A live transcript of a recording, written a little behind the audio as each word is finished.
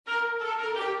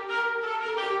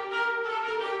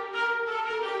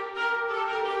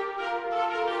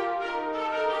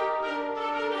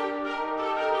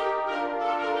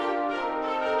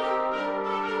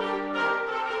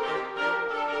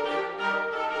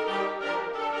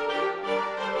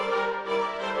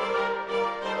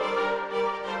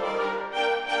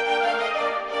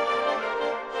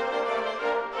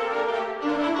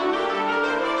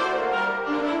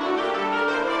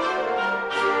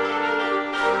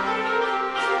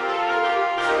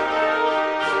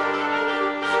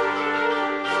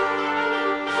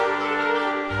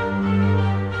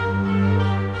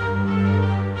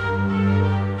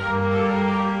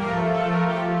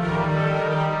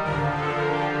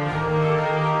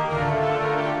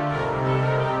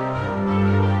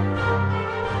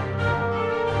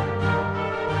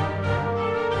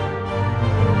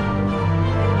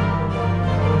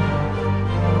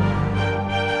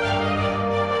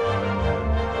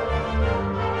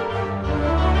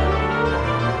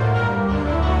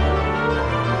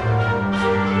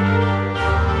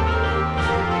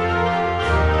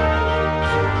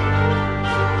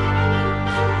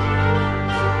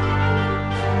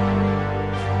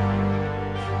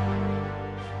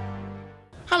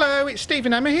it's Steve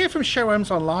and Emma here from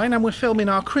Showhomesonline, and we're filming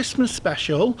our Christmas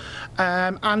special,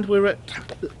 and we're at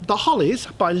the Hollies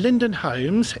by Linden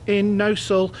Homes in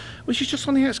Gnosall, which is just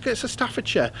on the outskirts of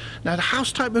Staffordshire. Now the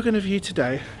house type we're going to view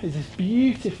today is this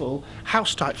beautiful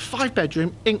house type,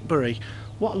 5-bedroom Inkberry.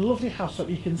 What a lovely house type,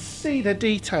 you can see the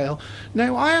detail.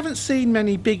 Now I haven't seen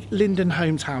many big Linden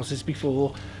Homes houses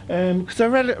before, because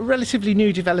they're a relatively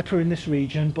new developer in this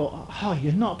region, but oh,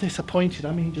 you're not disappointed.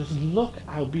 I mean, just look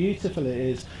how beautiful it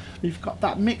is. We've got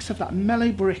that mix of that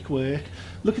mellow brickwork.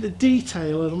 Look at the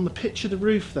detail on the pitch of the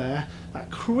roof there,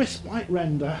 that crisp white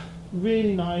render,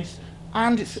 really nice,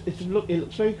 and it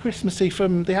looks very Christmassy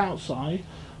from the outside.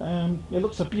 It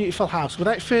looks a beautiful house.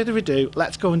 Without further ado,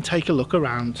 let's go and take a look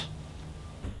around.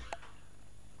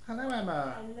 Hello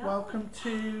Emma, hello. Welcome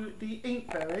to the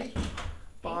Inkberry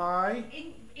by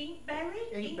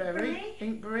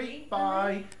Inkberry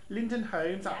by Linden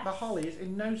Homes at the Hollies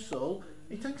in Gnosall.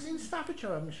 It's in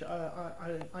Staffordshire,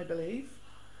 I believe.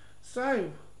 So,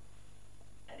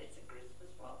 and it's a Christmas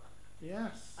one.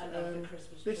 Yes, I love the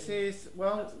Christmas this tree. is,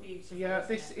 well, yeah,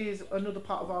 this it? is another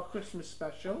part of our Christmas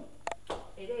special.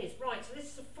 It is, right, so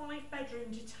this is a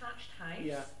 5-bedroom detached house.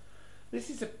 Yeah. This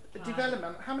is a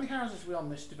development. How many houses are we on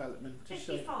this development?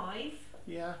 55.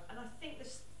 Yeah. And I think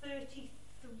there's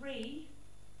 33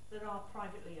 that are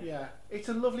privately owned. Yeah, it's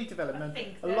a lovely development.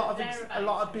 A lot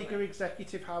of bigger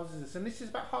executive houses, and this is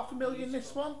about $500,000.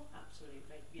 This one.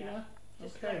 Absolutely. Yeah.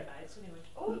 Just Okay. Anyway.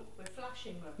 Oh, we're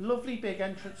flashing. Look. Lovely big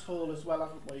entrance hall as well,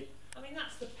 haven't we? I mean,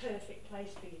 that's the perfect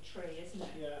place for your tree, isn't it?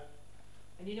 Yeah.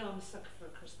 And you know I'm a sucker for a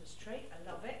Christmas tree. I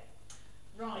love it.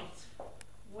 Right,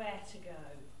 where to go?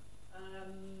 I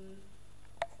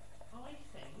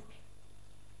think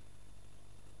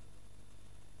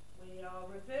we are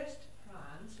reversed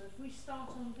plan, so if we start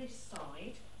on this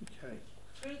side, Okay.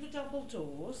 through the double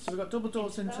doors. So we've got double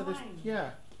doors into this. lounge.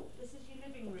 Yeah. This is your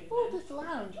living room. Oh, then. this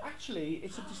lounge. Actually,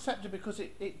 it's a deceptor because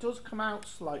it does come out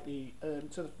slightly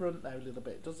to the front there a little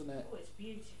bit, doesn't it? Oh, it's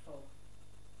beautiful.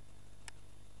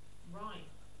 Right,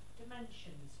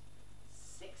 dimensions: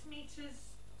 6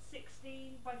 metres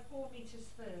 16 by 4 metres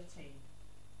 13.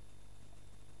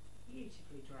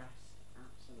 Beautifully dressed,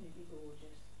 absolutely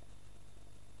gorgeous.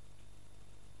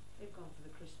 They've gone for the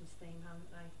Christmas theme, haven't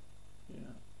they?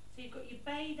 Yeah. So you've got your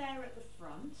bay there at the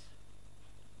front.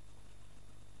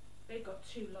 They've got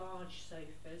 2 large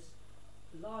sofas,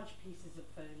 large pieces of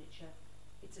furniture.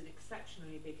 It's an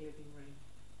exceptionally big living room.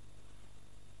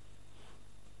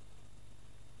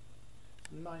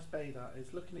 Nice bay that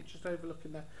is. Looking at just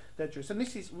overlooking the bedrooms, and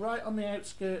this is right on the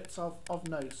outskirts of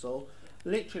Gnosall,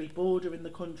 literally bordering the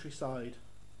countryside.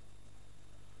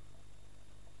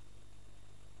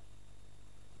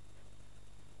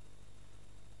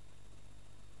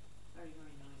 Very,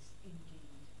 very nice indeed.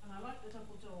 And I like the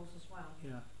double doors as well.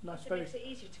 Yeah, nice, It very, makes it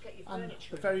easier to get your and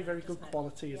furniture. the very in, good doesn't it?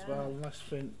 quality as Yeah. well.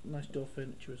 Nice door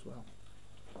furniture as well.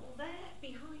 Well, there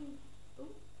behind. Oh,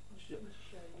 I'm just going to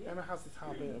show you. Emma has this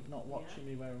habit of not watching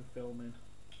me where I'm filming.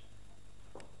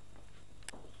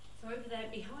 So over there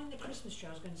behind the Christmas tree,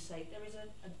 I was going to say, there is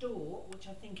a door which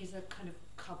I think is a kind of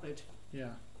cupboard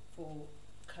Yeah. for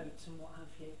coats and what have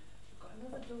you. We've got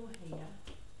another door here,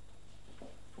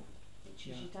 which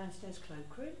is your downstairs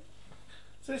cloakroom.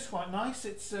 So it's quite nice.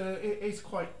 It is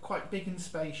quite big and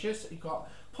spacious. You've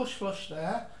got push flush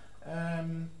there.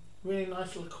 Really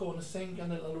nice little corner sink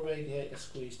and a little radiator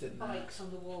squeezed in there. Bikes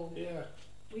on the wall. Yeah.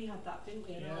 We had that, didn't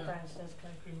we, in our downstairs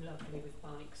cloakroom, lovely with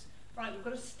bikes. Right, we've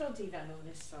got a study then on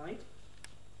this side,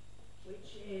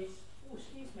 which is, oh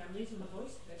excuse me, I'm losing my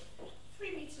voice a bit,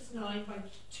 3 metres 9 by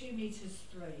 2 metres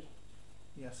 3.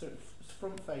 Yeah, so it's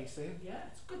front facing. Yeah,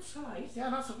 it's good size. Yeah,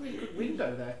 and that's a really good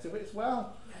window there to it as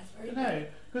well. Yeah, it's very You know,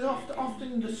 because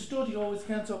often the study always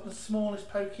counts up the smallest,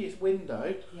 pokiest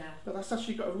window, Yeah. but that's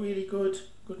actually got a really good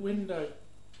window.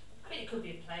 I mean, it could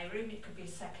be a playroom, it could be a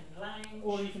second lounge.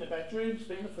 Or even a bedroom,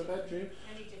 big enough for a bedroom.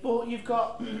 Any different. But you've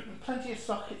got plenty of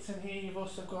sockets in here. You've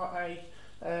also got a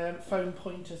phone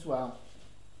point as well.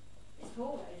 It's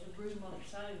always a room on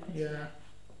its own, isn't Yeah. it?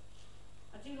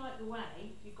 I do like the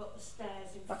way you've got the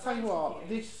stairs in I front tell you what, of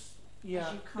this this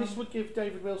come- would give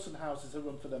David Wilson houses a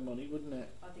run for their money, wouldn't it?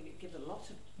 I think it'd give a lot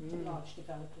of large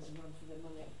developers a run for their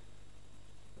money.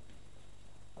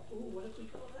 Oh, what have we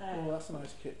got there? Oh, that's a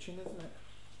nice kitchen, isn't it?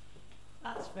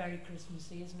 That's very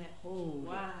Christmassy, isn't it? Oh,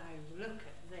 Wow, look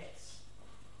at this.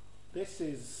 this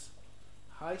is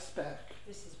high spec.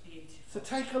 This is beautiful. So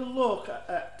take a look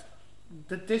at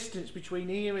the distance between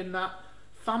here and that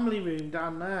family room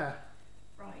down there.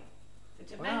 Right, the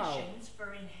dimensions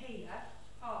for in here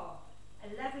are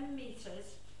 11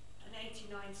 metres and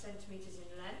 89 centimetres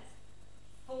in length,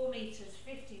 4 metres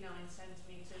 59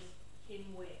 centimetres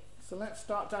in width. So let's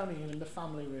start down here in the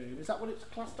family room. Is that what it's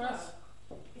classed as?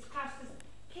 Well, it's classed as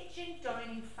kitchen,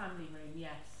 dining, family room,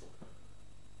 yes.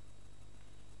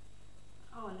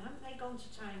 Oh, and haven't they gone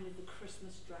to town with the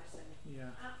Christmas dressing? Yeah.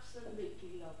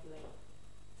 Absolutely lovely.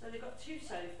 So they've got 2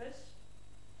 sofas,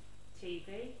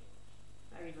 TV.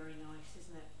 Very, very nice,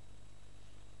 isn't it?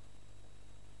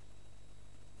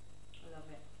 I love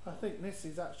it. I think this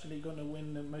is actually going to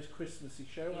win the most Christmassy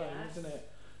show home, Yes. isn't it?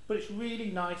 But it's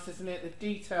really nice, isn't it? The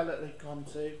detail that they've gone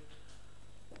to. It's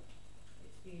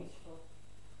beautiful.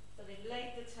 So they've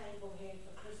laid the table here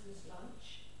for Christmas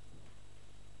lunch.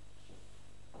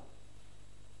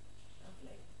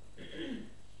 Lovely.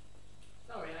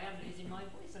 Sorry, I am losing my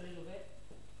voice a little bit.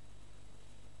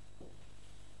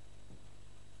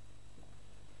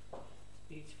 It's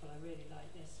beautiful, I really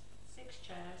like this. 6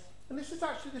 chairs. And this is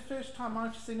actually the first time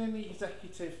I've seen any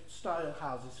executive style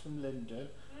houses from Linden.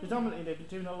 Predominantly they've been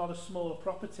doing a lot of smaller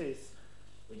properties.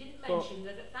 We didn't mention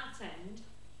that at that end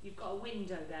you've got a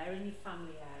window there in your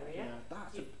family area. Yeah,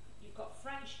 that's You've got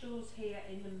French doors here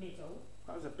in the middle.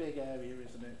 that was a big area,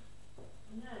 isn't it?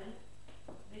 And then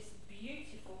this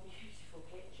beautiful, beautiful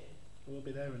kitchen. We'll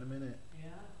be there in a minute. Yeah.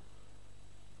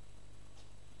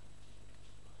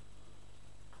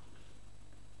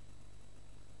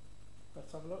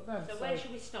 Let's have a look then. So where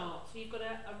should we start? So you've got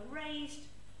a raised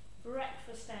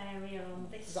breakfast area on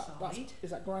this side.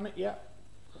 Is that granite? Yeah.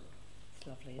 It's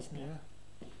lovely, isn't it?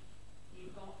 Yeah.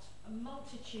 You've got a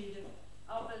multitude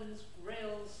of ovens,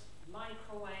 grills,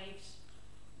 microwaves.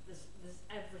 There's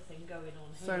everything going on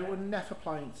here. So we're Neff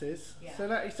appliances. Yeah. So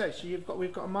like you say, so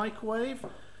we've got a microwave,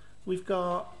 we've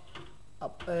got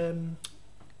that's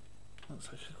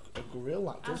like a grill,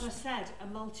 that As I does. said, a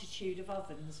multitude of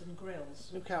ovens and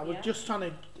grills. Okay, we're Yeah? just trying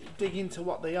to dig into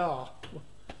what they are.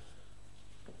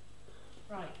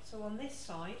 Right, so on this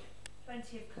side,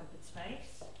 plenty of cupboard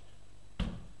space.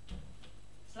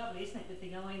 It's lovely, isn't it, with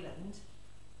the island?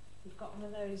 We've got one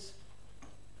of those,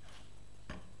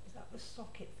 is that the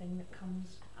socket thing that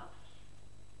comes up?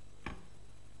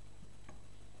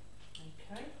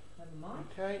 Okay, never mind.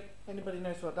 Okay, anybody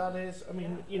knows what that is? I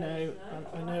mean, Yeah, you know,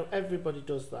 no, I know everybody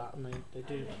does that, and they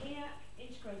do. Over here,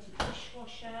 integrated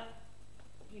dishwasher,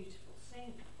 beautiful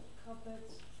sink,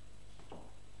 cupboards.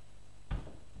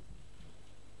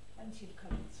 Plenty of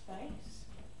cupboard space.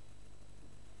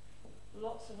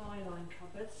 Lots of eyeline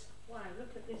cupboards. Wow,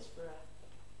 look at this for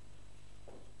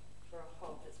a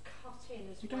hob that's cut in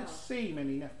as You well. don't see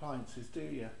many Neff appliances, do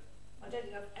you? I don't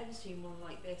think I've ever seen one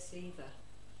like this either.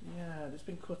 Yeah, it's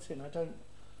been cut in. I don't.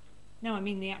 No, I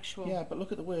mean the actual. Yeah, but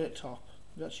look at the worktop.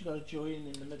 We've actually got a join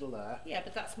in the middle there. Yeah,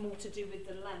 but that's more to do with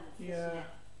the length, isn't Yeah. it?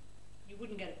 You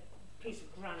wouldn't get a piece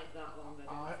of granite that long,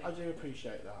 I don't I think. do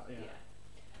appreciate that. Yeah.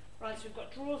 Right, so we've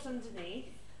got drawers underneath,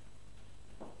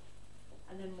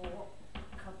 and then more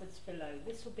cupboards below.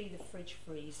 This will be the fridge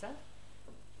freezer.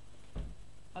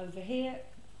 Over here,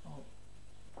 Oh.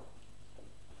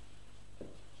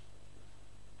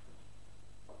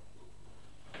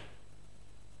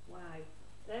 wow,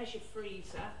 there's your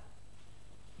freezer,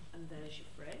 and there's your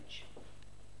fridge.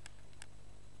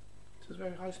 It's a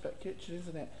very high spec kitchen,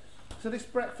 isn't it? So this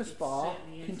breakfast It bar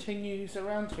certainly is. continues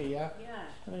around here. Yeah,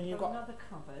 And then you've got got another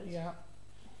cupboard. yeah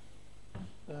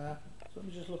there. So let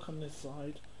me just look on this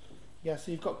side. Yeah,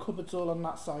 so you've got cupboards all on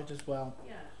that side as well.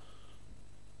 Yeah.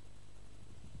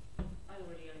 I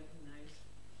already opened those.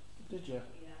 Did you?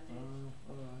 Yeah, I did. Oh,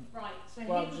 all right. Right, so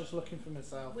Well, I here was just looking for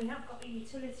myself. we have got a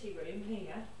utility room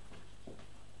here.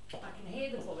 I can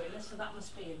hear the boiler, so that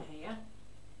must be in here.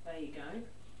 There you go.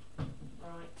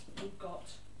 Right, we've got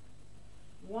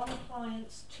one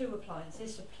appliance, 2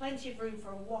 appliances, so plenty of room for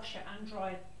a washer and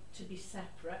dryer to be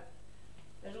separate.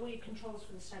 There's all your controls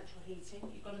for the central heating.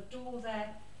 You've got a door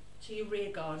there to your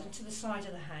rear garden, to the side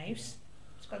of the house.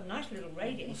 It's got a nice little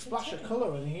radiator. A splash of too.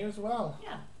 colour in here as well.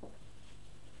 Yeah.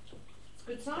 It's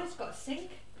good size, it's got a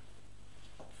sink.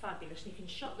 Fabulous. And you can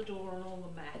shut the door on all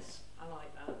the mess. I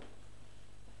like that.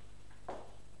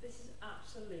 This is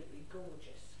absolutely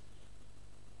gorgeous.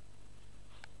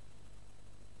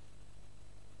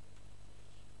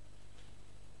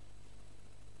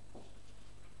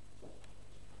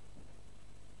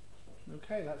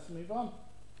 Okay, let's move on.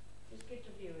 Just give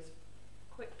the viewers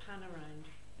a quick pan around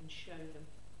and show them.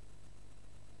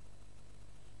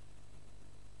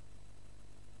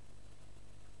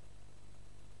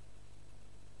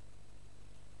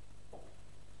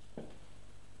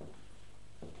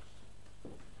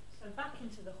 So back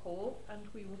into the hall, and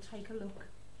we will take a look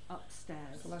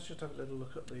upstairs. So let's just have a little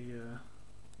look at the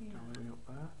gallery up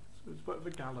there. So it's a bit of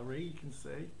a gallery, you can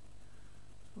see.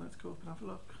 So let's go up and have a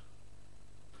look.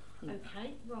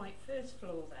 Okay, right, first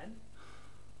floor then.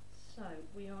 So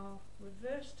we are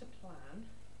reverse to plan.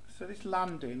 So this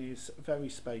landing is very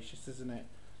spacious, isn't it?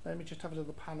 Let me just have a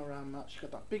little pan around that. She's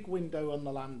got that big window on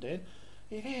the landing.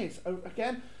 It is.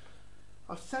 Again,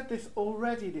 I've said this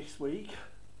already this week.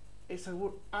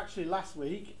 Actually last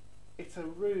week. It's a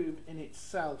room in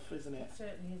itself, isn't it? It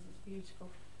certainly is. It's beautiful.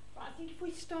 But I think if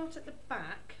we start at the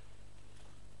back,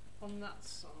 on that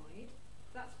side,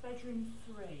 that's bedroom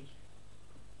 3.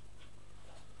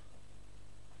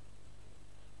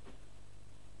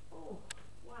 Oh,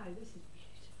 wow, this is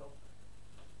beautiful.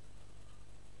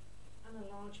 And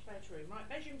a large bedroom. Right,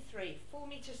 bedroom 3, 4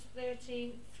 metres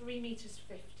 13, 3 metres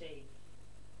 15.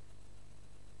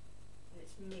 And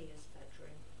it's Mia's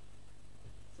bedroom.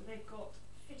 So they've got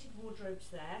fitted wardrobes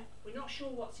there. We're not sure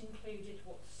what's included,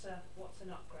 what's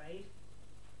an upgrade.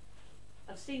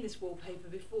 I've seen this wallpaper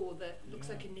before that looks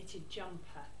like a knitted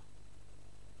jumper.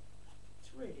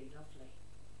 It's really lovely.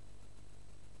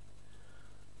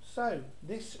 So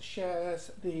this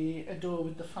shares the door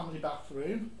with the family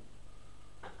bathroom.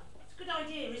 It's a good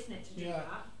idea, isn't it, to do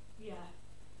that? Yeah.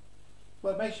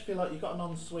 Well, it makes you feel like you've got an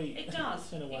ensuite. It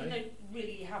does, in a way. even though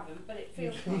really you haven't, but it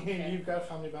feels like it. You've got a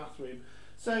family bathroom.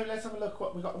 So let's have a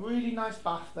look. We've got a really nice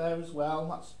bath there as well.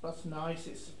 That's nice.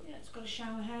 It's got a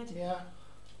shower head. Yeah.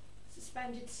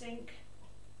 Suspended sink.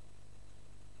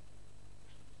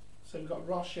 So we've got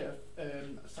Rocher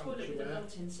Toilet with a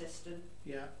built-in system.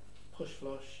 Yeah, push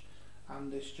flush,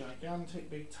 and this gigantic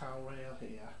big towel rail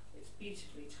here. It's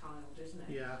beautifully tiled, isn't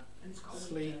it? Yeah. And it's got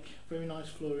sleek, very nice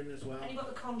flooring as well. And you've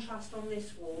got the contrast on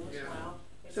this wall as well.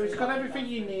 So it's got everything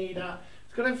you need.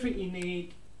 It's got everything you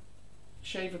need.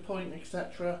 Shaver point,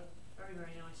 etc. Very,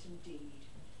 very nice indeed.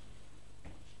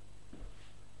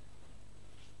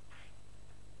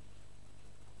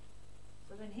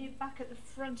 So then here, back at the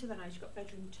front of the house, you've got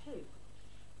bedroom 2. Okay.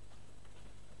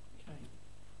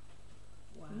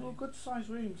 Wow. Well, good sized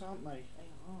rooms, aren't they?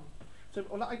 They are. So,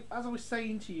 as I was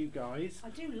saying to you guys, I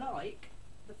do like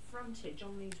the frontage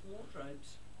on these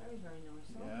wardrobes. Very, very nice.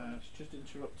 Yeah, she just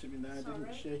interrupted me there, Sorry.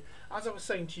 didn't she? As I was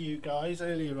saying to you guys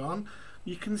earlier on,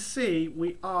 you can see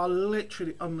we are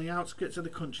literally on the outskirts of the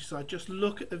countryside. Just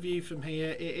look at the view from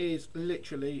here. It is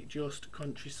literally just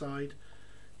countryside.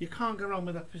 You can't go wrong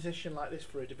with a position like this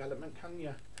for a development, can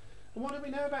you? And what do we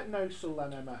know about Gnosall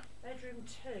then, Emma? Bedroom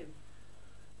 2.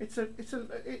 It's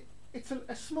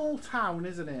a small town,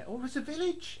 isn't it? Or it's a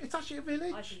village. It's actually a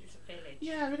village. I think it's a village.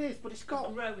 Yeah, it is, but it's got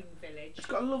a growing village. It's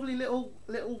got a lovely little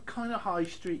kind of high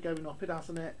street going up it,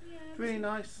 hasn't it? Yeah, it's really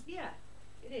nice. Yeah,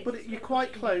 it is. But you're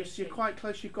quite close. You're quite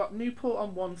close. You've got Newport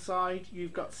on one side.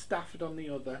 You've got Stafford on the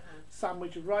other.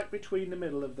 Sandwiched right between the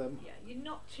middle of them. Yeah, you're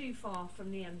not too far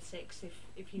from the M6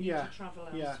 if you need to travel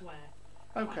elsewhere.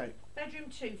 Okay. Right. Bedroom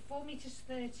 2, 4 metres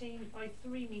 13 by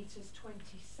 3 metres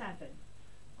 27.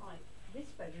 Right. This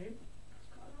bedroom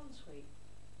has got an ensuite.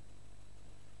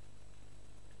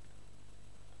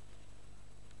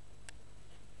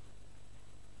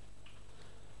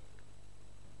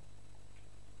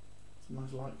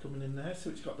 Nice light coming in there. So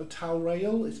it's got the towel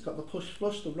rail, it's got the push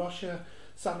flush, the Rocher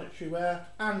sanitary ware,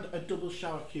 and a double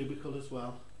shower cubicle as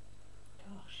well.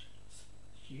 Gosh, it's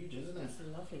huge, isn't it? It's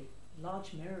lovely.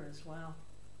 Large mirror as well.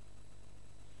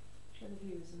 Show the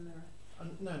viewers the mirror.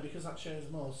 No, because that shows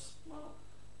Moss. Well,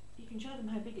 you can show them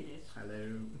how big it is.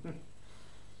 Hello.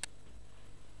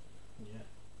 Yeah.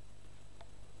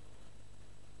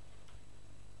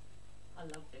 I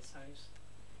love this house.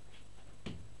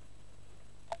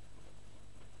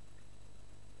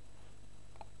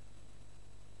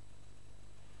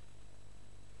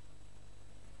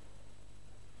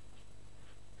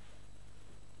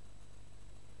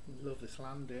 Love this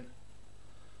landing.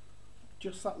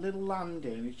 Just that little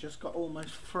landing, it's just got almost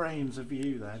frames of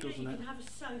view there, doesn't it? You can have a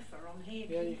sofa on here.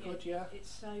 Yeah, you could, yeah. It's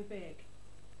so big.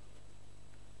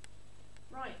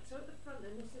 Right, so at the front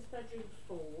then, this is bedroom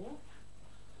 4.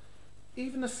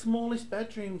 Even the smallest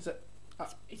bedrooms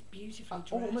it's beautifully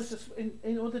dressed. Almost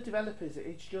in other developers,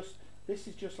 this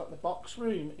is just like the box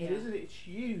room. Yeah. It isn't. It's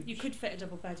huge. You could fit a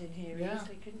double bed in here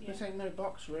easily, couldn't you? This ain't no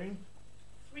box room.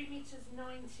 3 metres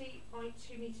 90 by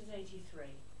 2 metres 83.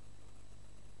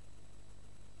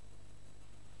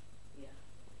 Yeah,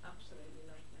 absolutely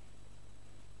lovely.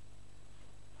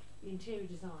 The interior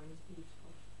design is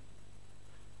beautiful.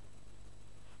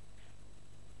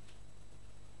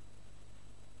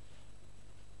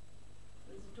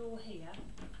 There's a door here,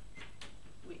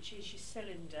 which is your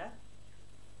cylinder,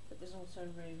 but there's also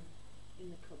room in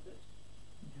the cupboard.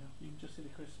 Yeah, you can just see the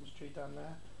Christmas tree down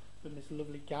there, and this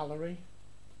lovely gallery.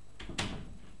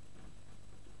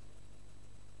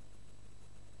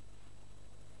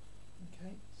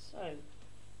 Okay. So,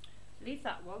 leave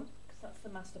that one, because That's the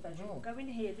master bedroom. Oh. We'll go in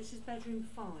here. This is bedroom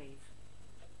 5.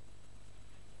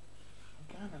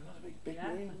 Again, another big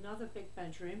Yeah, room. another big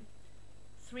bedroom.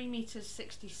 3 metres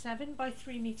 67 by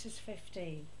 3 metres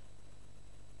 15.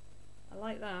 I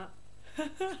like that.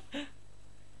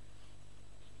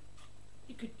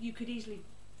 You could easily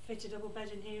fit a double bed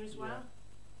in here as well,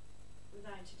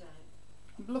 without a doubt.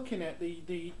 I'm looking at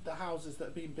the houses that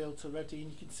have been built already,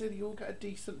 and you can see they all get a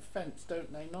decent fence,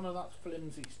 don't they? None of that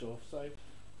flimsy stuff, so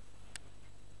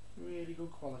really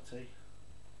good quality.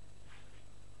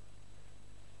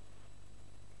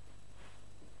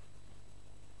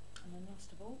 And then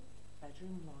last of all,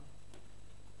 bedroom 1.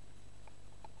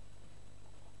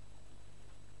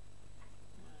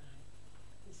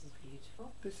 This is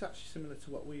beautiful. This is actually similar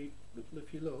to what we,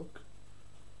 if you look.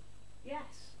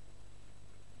 Yes.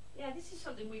 Yeah, this is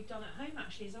something we've done at home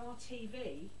actually, is our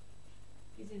TV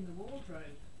is in the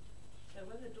wardrobe. So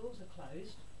when the doors are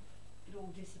closed, it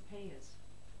all disappears.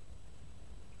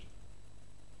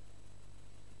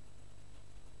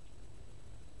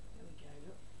 There we go,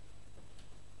 look.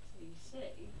 So you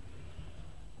see,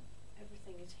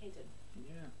 everything is hidden.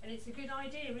 Yeah. And it's a good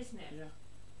idea, isn't it? Yeah.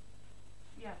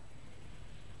 Yeah.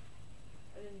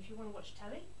 And then if you want to watch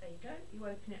telly, there you go, you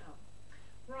open it up.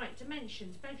 Right,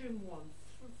 dimensions, bedroom 1,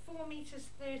 4 metres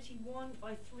 31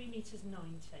 by 3 metres 90.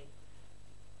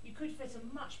 You could fit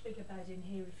a much bigger bed in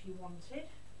here if you wanted.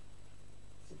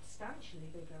 Substantially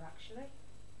bigger actually.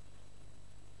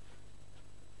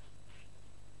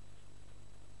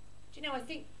 Do you know, I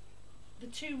think the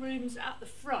 2 rooms at the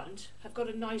front have got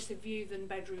a nicer view than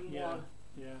bedroom 1.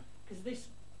 Yeah. Because this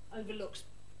overlooks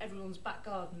everyone's back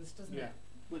gardens, doesn't it?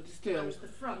 But still, Whereas the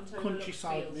front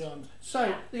countryside overlooks beyond. So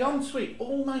Yeah. the ensuite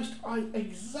almost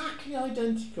exactly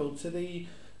identical to the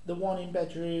one in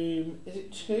bedroom. Is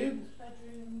it 2?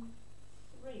 Bedroom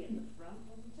 3 in the front,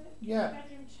 wasn't it? Yeah.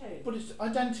 Bedroom 2. But it's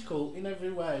identical in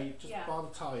every way, just Yeah. by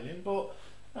the tiling. But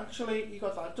actually, you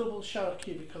got that double shower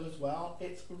cubicle as well.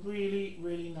 It's really,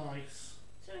 really nice.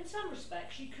 So in some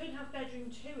respects, you could have bedroom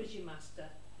 2 as your master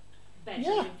bedroom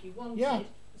Yeah. if you wanted. Yeah.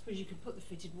 I suppose you could put the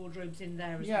fitted wardrobes in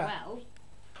there as Yeah. well.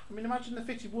 I mean, imagine the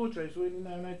fitted wardrobes. We wouldn't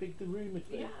know how big the room would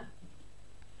be. Yeah.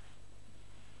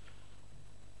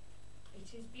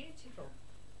 It is beautiful.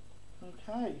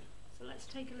 Okay. So let's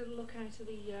take a little look out of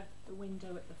the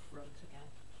window at the front again.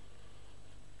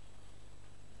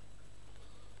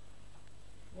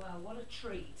 Wow, what a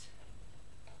treat.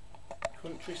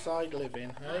 Countryside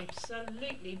living, hey?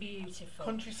 Absolutely beautiful.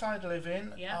 Countryside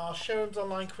living. Yeah. Our Showhomes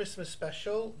Online Christmas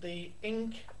special, the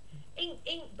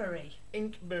Inkberry,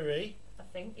 Inkberry, I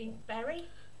think. Inkberry.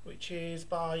 which is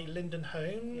by Linden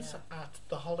Homes at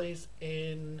the Hollies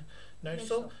in Gnosall.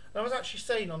 Gnosall. And I was actually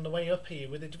saying on the way up here,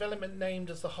 with the development named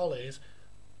as the Hollies.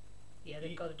 Yeah,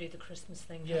 they've got to do the Christmas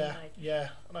thing, Yeah, haven't they? yeah,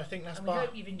 and I think that's And we by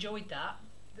hope you've enjoyed that.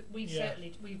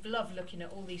 We've loved looking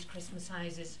at all these Christmas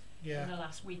houses in the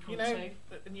last week or two.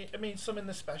 I mean, some in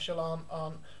the special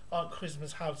aren't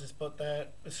Christmas houses, but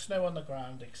there's snow on the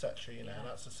ground, etc. You know,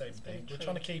 that's the same It's been thing. a We're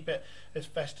trying to keep it as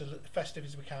festive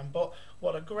as we can. But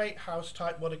what a great house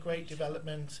type! What a great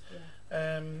development!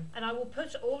 Yeah. And I will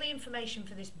put all the information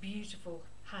for this beautiful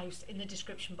house in the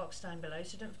description box down below,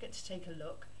 so don't forget to take a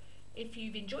look. If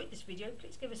you've enjoyed this video,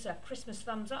 please give us a Christmas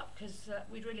thumbs up, because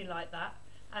we'd really like that.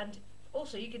 And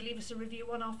also, you could leave us a review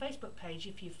on our Facebook page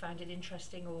if you found it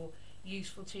interesting or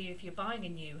useful to you if you're buying a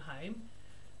new home.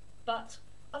 But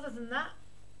other than that,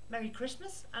 Merry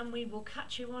Christmas, and we will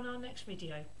catch you on our next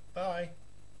video. Bye.